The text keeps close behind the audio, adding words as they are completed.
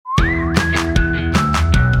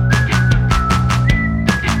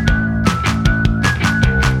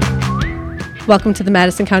Welcome to the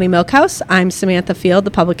Madison County Milk House. I'm Samantha Field,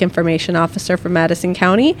 the Public Information Officer for Madison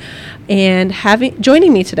County. And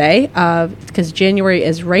joining me today, because January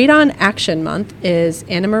is Radon Action Month, is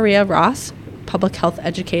Anna Maria Ross, Public Health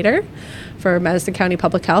Educator for Madison County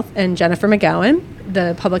Public Health, and Jennifer McGowan,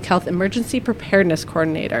 the Public Health Emergency Preparedness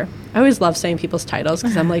Coordinator. I always love saying people's titles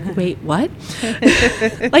because I'm like, wait, what?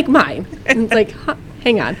 Like mine. And it's like,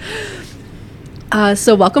 hang on.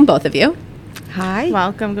 So welcome both of you. Hi.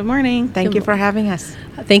 Welcome. Good morning. Thank you for having us.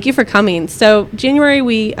 Thank you for coming. So January,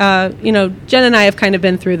 we, Jen and I have kind of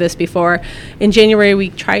been through this before. In January,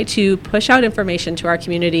 we try to push out information to our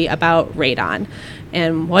community about radon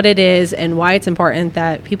and what it is and why it's important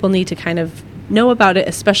that people need to kind of know about it,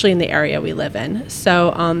 especially in the area we live in.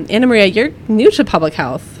 So, Anna Maria, you're new to public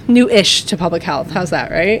health, new-ish to public health. How's that,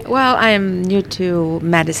 right? Well, I am new to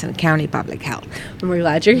Madison County Public Health. And we're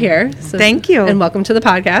glad you're here. So, thank you. And welcome to the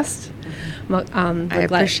podcast. I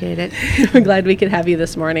appreciate it. We're glad we could have you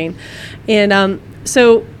this morning. And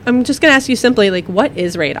so I'm just going to ask you simply, what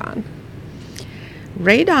is radon?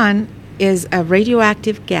 Radon is a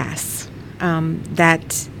radioactive gas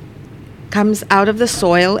that comes out of the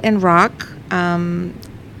soil and rock from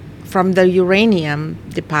the uranium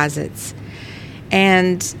deposits.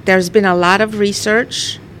 And there's been a lot of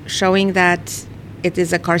research showing that it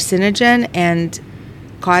is a carcinogen and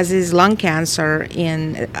causes lung cancer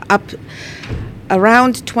in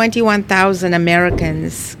around 21,000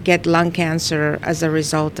 Americans get lung cancer as a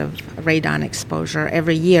result of radon exposure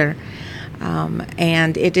every year.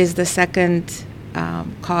 And it is the second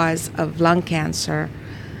cause of lung cancer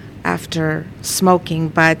after smoking.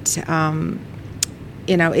 But,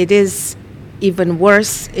 it is even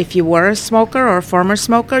worse if you were a smoker or a former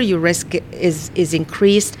smoker. Your risk is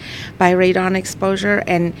increased by radon exposure.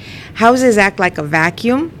 And houses act like a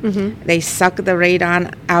vacuum. Mm-hmm. They suck the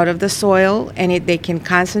radon out of the soil, and they can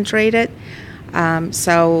concentrate it.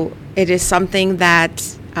 So it is something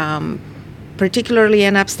that, particularly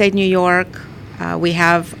in upstate New York, we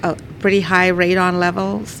have pretty high radon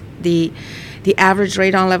levels. The average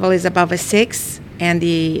radon level is above a 6. And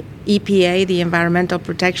the EPA, the Environmental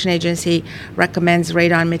Protection Agency, recommends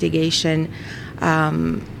radon mitigation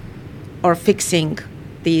or fixing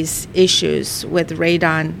these issues with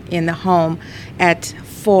radon in the home at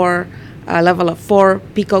a level of 4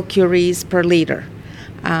 picocuries per liter.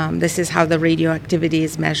 This is how the radioactivity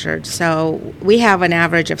is measured. So we have an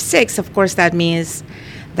average of 6. Of course, that means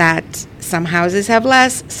that some houses have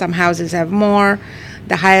less, some houses have more.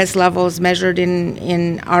 The highest levels measured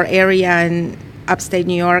in our area in upstate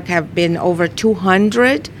New York have been over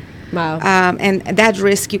 200. Wow. And that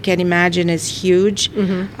risk, you can imagine, is huge.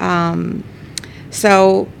 Mm-hmm.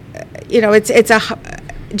 It's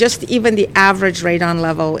just even the average radon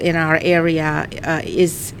level in our area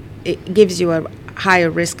it gives you a higher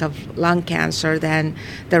risk of lung cancer than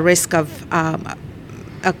the risk of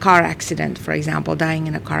a car accident, for example, dying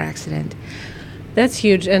in a car accident. That's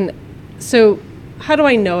huge. And so how do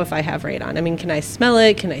I know if I have radon? I mean, can I smell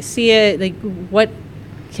it? Can I see it? Do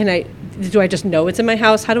I just know it's in my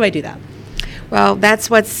house? How do I do that? Well, that's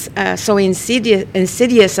what's so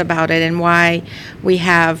insidious about it, and why we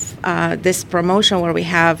have this promotion where we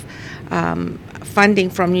have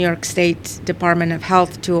funding from New York State Department of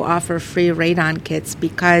Health to offer free radon kits,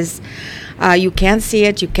 because you can't see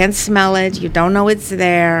it, you can't smell it, you don't know it's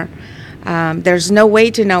there. There's no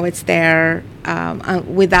way to know it's there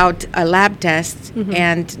without a lab test. Mm-hmm.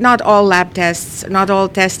 And not all lab tests, not all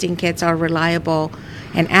testing kits are reliable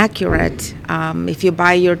and accurate. If you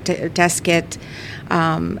buy your test kit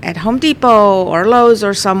at Home Depot or Lowe's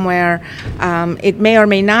or somewhere, it may or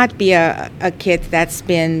may not be a kit that's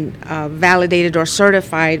been validated or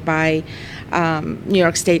certified by New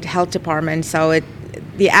York State Health Department. So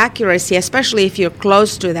the accuracy, especially if you're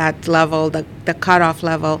close to that level, the cutoff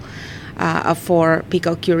level, of 4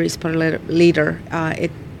 picocuries per liter,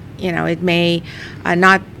 it may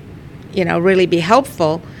not, really be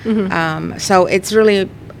helpful. Mm-hmm. So it's really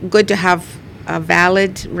good to have a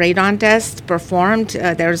valid radon test performed.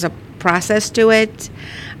 There's a process to it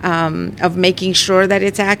of making sure that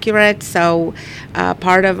it's accurate. So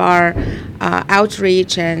part of our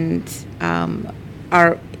outreach and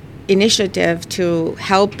our initiative to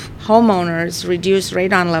help homeowners reduce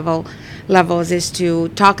radon levels is to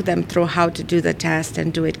talk them through how to do the test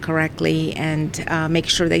and do it correctly, and make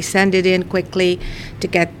sure they send it in quickly to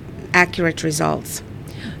get accurate results.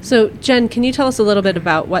 So, Jen, can you tell us a little bit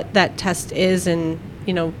about what that test is and,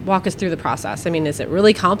 walk us through the process? I mean, is it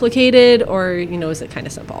really complicated, or, is it kind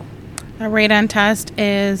of simple? A radon test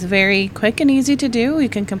is very quick and easy to do. You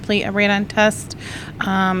can complete a radon test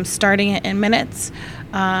starting it in minutes.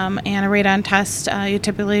 And a radon test you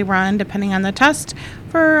typically run, depending on the test,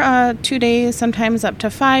 for 2 days, sometimes up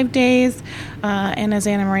to 5 days. And as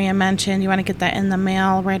Anna Maria mentioned, you want to get that in the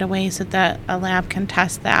mail right away so that a lab can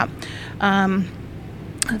test that.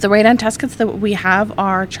 The radon test kits that we have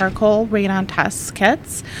are charcoal radon test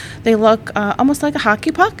kits. They look almost like a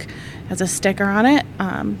hockey puck. It has a sticker on it.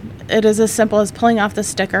 It is as simple as pulling off the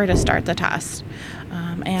sticker to start the test.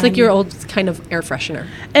 And It's like your old kind of air freshener.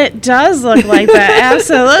 it does look like that,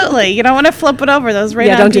 absolutely. You don't want to flip it over. Those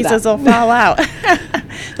radon don't do pieces that. will fall out.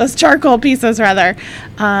 Those charcoal pieces, rather.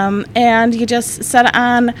 And you just set it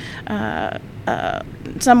on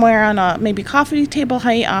somewhere on a maybe coffee table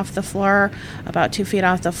height off the floor, about 2 feet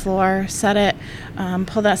off the floor. Set it,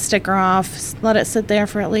 pull that sticker off, let it sit there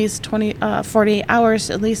for at least 48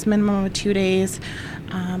 hours, at least minimum of 2 days.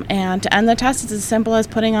 And to end the test, it's as simple as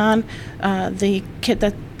putting on the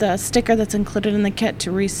sticker that's included in the kit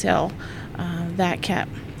to reseal that kit.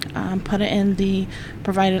 Put it in the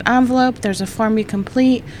provided envelope. There's a form you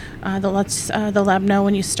complete that lets the lab know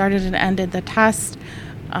when you started and ended the test,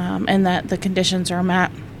 and that the conditions are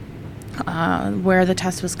met, where the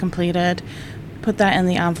test was completed. Put that in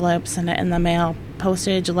the envelope, send it in the mail.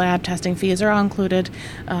 Postage, lab testing fees are all included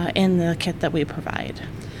in the kit that we provide.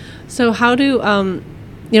 So how do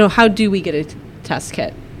we get a test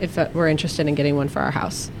kit if we're interested in getting one for our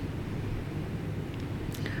house?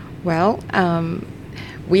 Well,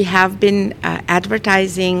 we have been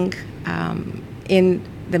advertising in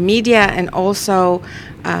the media, and also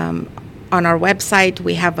on our website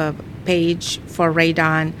we have a page for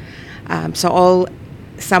radon. So all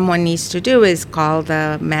someone needs to do is call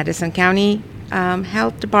the Madison County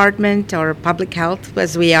Health Department, or Public Health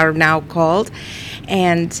as we are now called,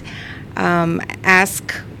 and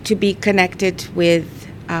ask to be connected with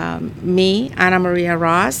me, Anna Maria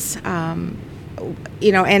Ross, and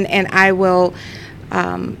I will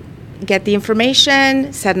get the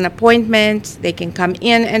information, set an appointment. They can come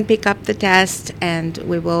in and pick up the test, and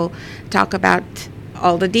we will talk about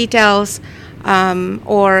all the details.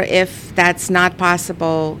 Or if that's not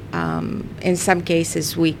possible, in some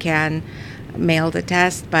cases we can mail the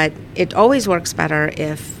test, but it always works better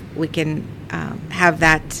if we can have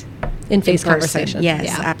that In-face person. conversation. Yes,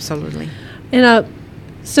 Yeah. absolutely. And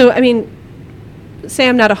so, I mean, say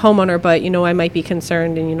I'm not a homeowner, but, I might be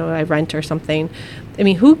concerned and, I rent or something. I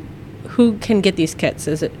mean, who can get these kits?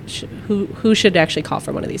 Is it who should actually call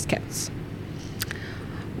for one of these kits?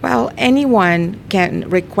 Well, anyone can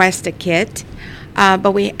request a kit,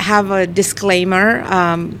 but we have a disclaimer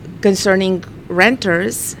concerning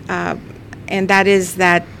renters, and that is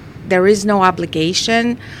that there is no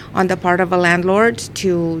obligation on the part of a landlord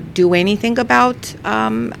to do anything about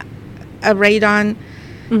a radon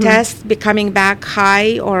test becoming back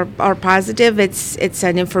high or positive. It's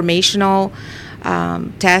an informational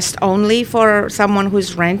test only for someone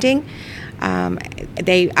who's renting.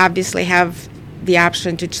 They obviously have the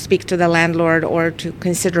option to speak to the landlord or to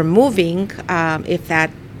consider moving if that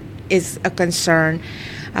is a concern.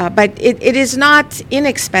 But it is not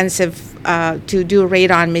inexpensive to do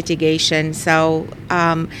radon mitigation. So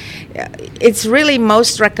it's really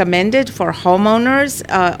most recommended for homeowners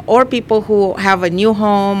or people who have a new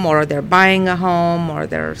home, or they're buying a home, or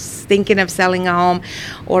they're thinking of selling a home,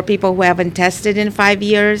 or people who haven't tested in 5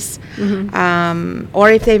 years, or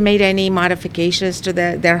if they've made any modifications to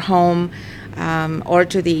their home or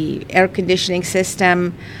to the air conditioning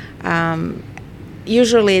system.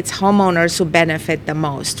 Usually it's homeowners who benefit the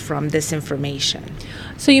most from this information.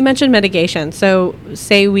 So you mentioned mitigation. So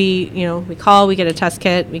say we call, we get a test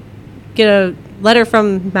kit, we get a letter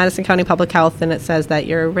from Madison County Public Health, and it says that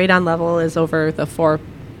your radon level is over the 4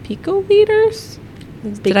 picoliters?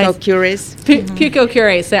 Picocuries.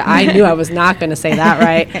 Picocuries. So I knew I was not going to say that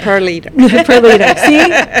right. Per liter. Per liter. See,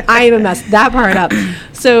 I even messed that part up.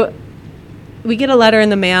 So we get a letter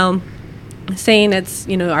in the mail saying it's,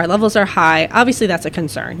 our levels are high. Obviously, that's a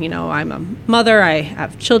concern. I'm a mother. I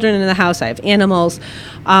have children in the house. I have animals.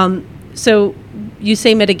 So you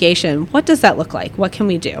say mitigation. What does that look like? What can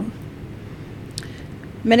we do?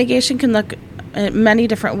 Mitigation can look many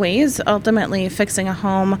different ways. Ultimately, fixing a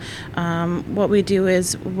home, what we do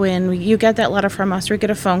is when you get that letter from us, we get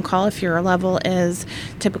a phone call if your level is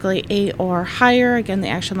typically 8 or higher. Again, the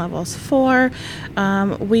action level is 4.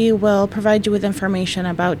 We will provide you with information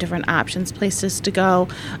about different options, places to go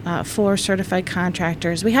for certified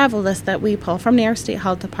contractors. We have a list that we pull from the New York State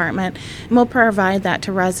Health Department, and we'll provide that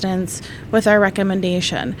to residents with our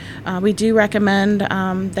recommendation. We do recommend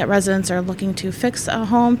that residents are looking to fix a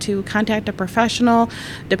home to contact a professional professional,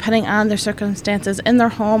 depending on their circumstances in their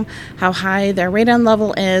home, how high their radon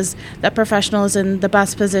level is. That professional is in the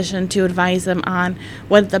best position to advise them on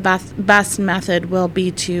what the best method will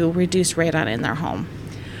be to reduce radon in their home.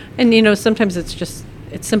 And, sometimes it's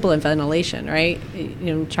simple in ventilation, right?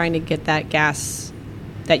 Trying to get that gas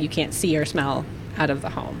that you can't see or smell out of the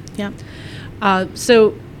home. Yeah.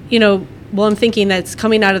 So, I'm thinking that's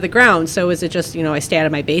coming out of the ground. So is it just, I stay out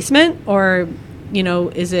of my basement, or,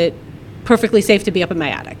 is it perfectly safe to be up in my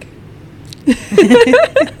attic?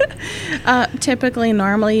 Typically,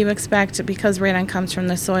 normally you expect, because radon comes from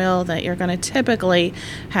the soil, that you're going to typically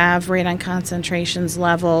have radon concentrations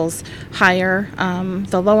levels higher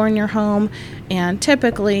the lower in your home, and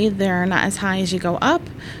typically they're not as high as you go up.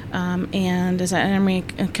 And as Anna Marie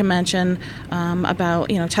can mention about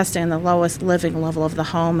testing the lowest living level of the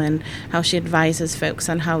home and how she advises folks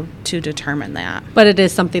on how to determine that. But it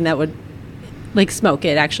is something that would, like smoke,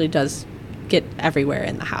 it actually does get everywhere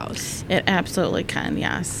in the house. It absolutely can,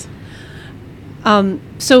 yes.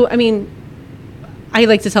 So, I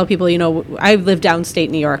like to tell people, I lived downstate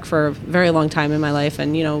New York for a very long time in my life.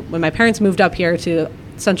 And, when my parents moved up here to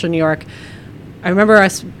central New York, I remember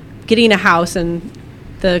us getting a house and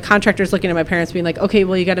the contractors looking at my parents being like, okay,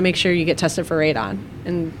 well, you got to make sure you get tested for radon.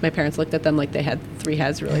 And my parents looked at them like they had three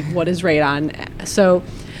heads. We're like, what is radon? So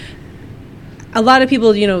a lot of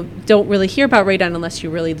people, don't really hear about radon unless you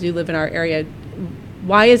really do live in our area.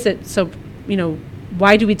 Why is it so,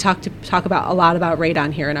 why do we talk about a lot about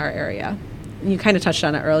radon here in our area? And you kind of touched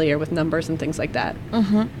on it earlier with numbers and things like that.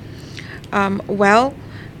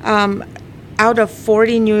 Out of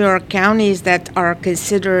 40 New York counties that are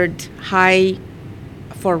considered high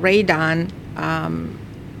for radon,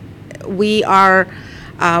 we are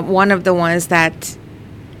one of the ones that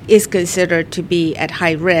is considered to be at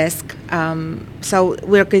high risk. So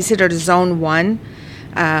we're considered zone 1.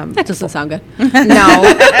 That doesn't sound good. No.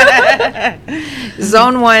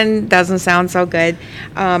 Zone 1 doesn't sound so good.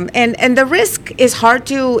 And the risk is hard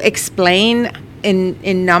to explain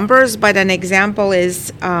in numbers, but an example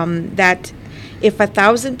is that if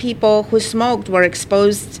 1,000 people who smoked were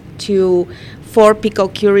exposed to 4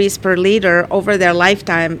 picocuries per liter over their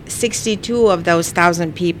lifetime, 62 of those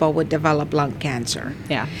 1,000 people would develop lung cancer.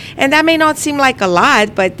 Yeah. And that may not seem like a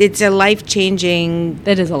lot, but it's a life-changing,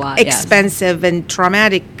 it is a lot, expensive, and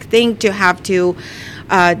traumatic thing to have to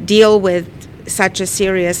deal with such a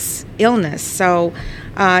serious illness. So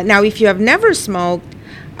now, if you have never smoked,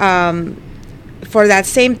 for that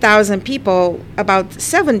same 1,000 people, about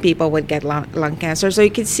 7 people would get lung cancer. So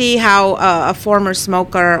you can see how a former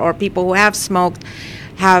smoker or people who have smoked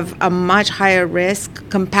have a much higher risk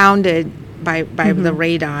compounded by the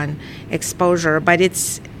radon exposure. But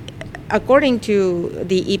it's, according to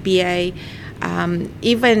the EPA,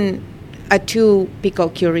 even a 2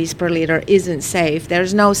 picocuries per liter isn't safe.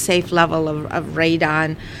 There's no safe level of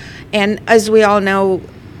radon. And as we all know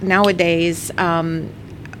nowadays,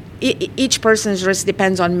 each person's risk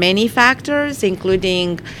depends on many factors,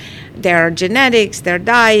 including their genetics, their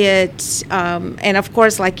diet, and of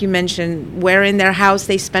course, like you mentioned, where in their house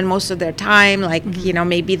they spend most of their time. Like,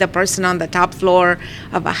 maybe the person on the top floor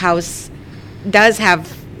of a house does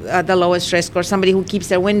have the lowest risk, or somebody who keeps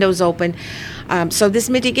their windows open. So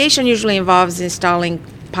this mitigation usually involves installing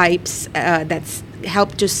pipes that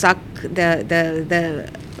help to suck the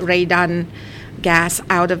radon gas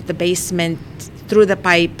out of the basement through the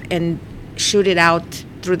pipe and shoot it out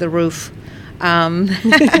through the roof.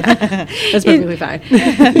 That's perfectly fine.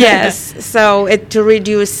 Yes. So to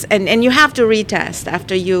reduce, and you have to retest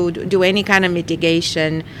after you do any kind of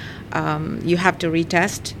mitigation. You have to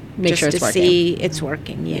retest Make just sure it's to working. see it's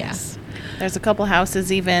working. Yes. There's a couple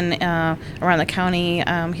houses even around the county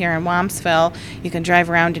here in Wamsville. You can drive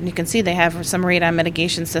around and you can see they have some radon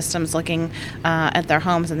mitigation systems looking at their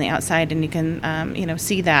homes on the outside, and you can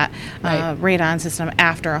see that radon system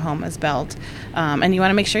after a home is built. And you want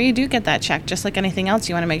to make sure you do get that checked. Just like anything else,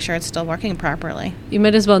 you want to make sure it's still working properly. You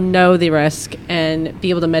might as well know the risk and be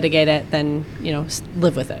able to mitigate it, then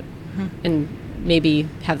live with it, and maybe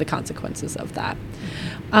have the consequences of that.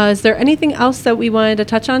 Is there anything else that we wanted to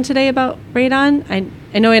touch on today about radon?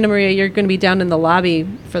 I know, Anna Maria, you're going to be down in the lobby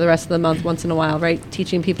for the rest of the month once in a while, right?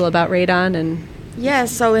 Teaching people about radon and... Yes,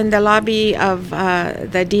 so in the lobby of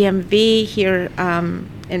the DMV here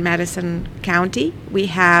in Madison County, we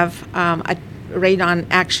have a Radon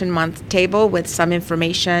Action Month table with some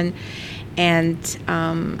information, and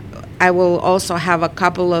I will also have a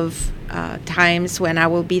couple of times when I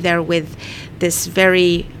will be there with this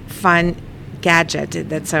very fun gadget.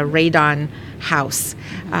 That's a Radon house.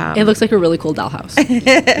 It looks like a really cool dollhouse.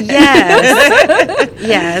 Yes.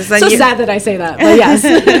 Yes. So sad that I say that, but yes.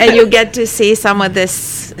 And you get to see some of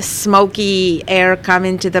this smoky air come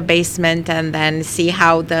into the basement, and then see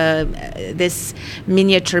how this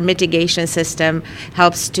miniature mitigation system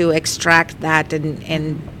helps to extract that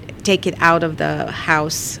and take it out of the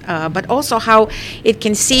house, but also how it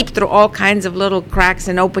can seep through all kinds of little cracks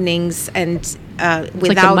and openings, and It's without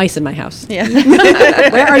like the mice in my house. Yeah.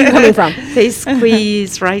 Where are you coming from? they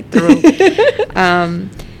squeeze right through. We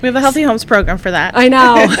have a Healthy Homes program for that. I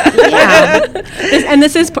know. Yeah.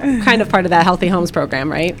 This is kind of part of that Healthy Homes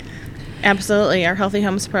program, right? Absolutely. Our Healthy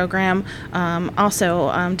Homes program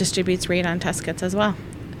also distributes radon test kits as well.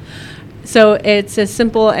 So it's as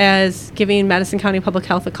simple as giving Madison County Public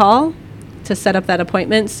Health a call to set up that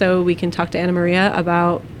appointment so we can talk to Anna Maria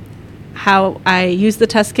about how I use the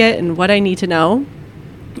test kit and what I need to know.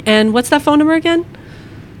 And what's that phone number again?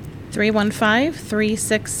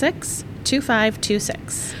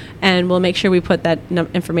 315-366-2526. And we'll make sure we put that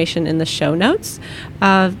information in the show notes.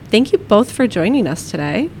 Thank you both for joining us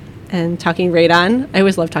today and talking radon. I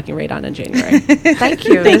always love talking radon in January. Thank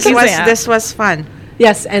you. This was fun.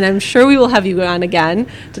 Yes, and I'm sure we will have you on again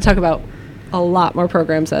to talk about a lot more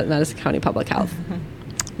programs at Madison County Public Health.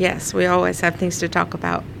 Yes, we always have things to talk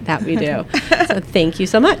about. That we do. So thank you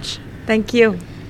so much. Thank you.